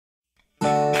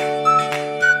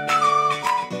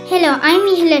Hello, I'm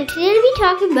Mihela. Today we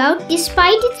talk about,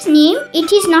 despite its name, it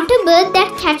is not a bird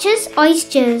that catches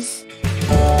oysters.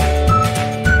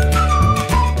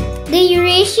 The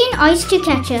Eurasian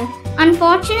oystercatcher.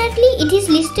 Unfortunately, it is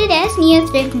listed as near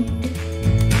threatened.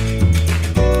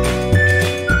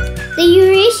 The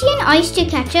Eurasian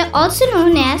oystercatcher, also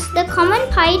known as the common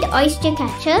pied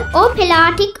oystercatcher or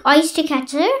Palaearctic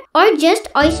oystercatcher or just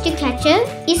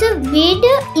oystercatcher, is a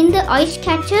wader in the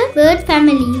oystercatcher bird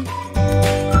family.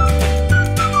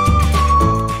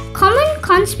 Common,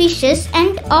 conspicuous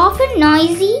and often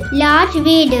noisy large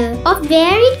wader of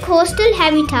varied coastal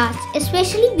habitats,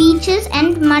 especially beaches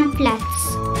and mudflats.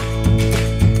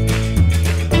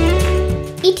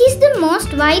 It is the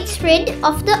most widespread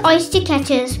of the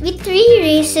oystercatchers, with 3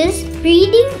 races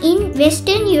breeding in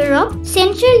Western Europe,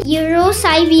 Central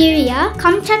Eurosiberia,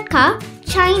 Kamchatka,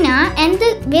 China and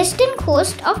the western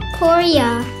coast of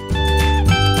Korea.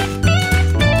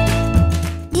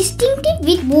 Distinctive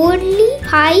with boldly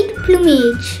pied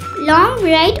plumage, long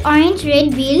bright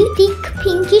orange-red bill, thick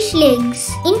pinkish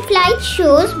legs. In flight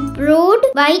shows broad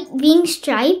white wing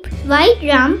stripe, white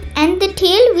rump and the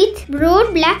tail with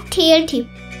broad black tail tip.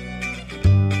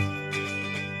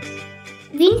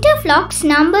 Winter flocks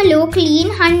number locally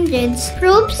in hundreds,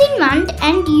 probes in mud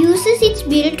and uses its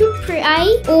bill to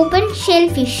pry open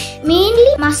shellfish,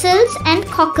 mainly mussels and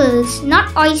cockles,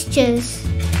 not oysters.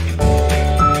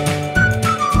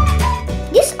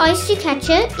 This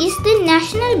oystercatcher is the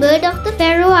national bird of the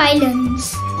Faroe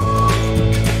Islands.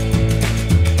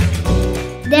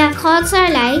 Their calls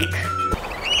are like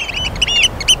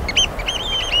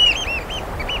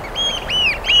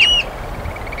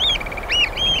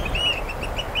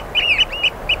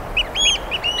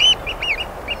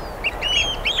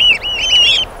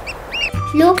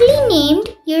locally named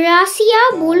Yurasia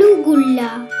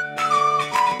Bolugulla.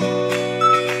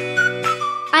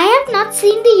 I have not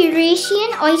seen the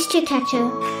Eurasian oystercatcher.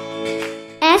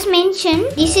 As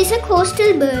mentioned, this is a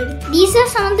coastal bird. These are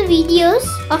some of the videos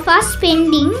of us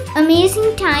spending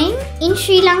amazing time in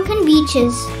Sri Lankan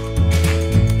beaches.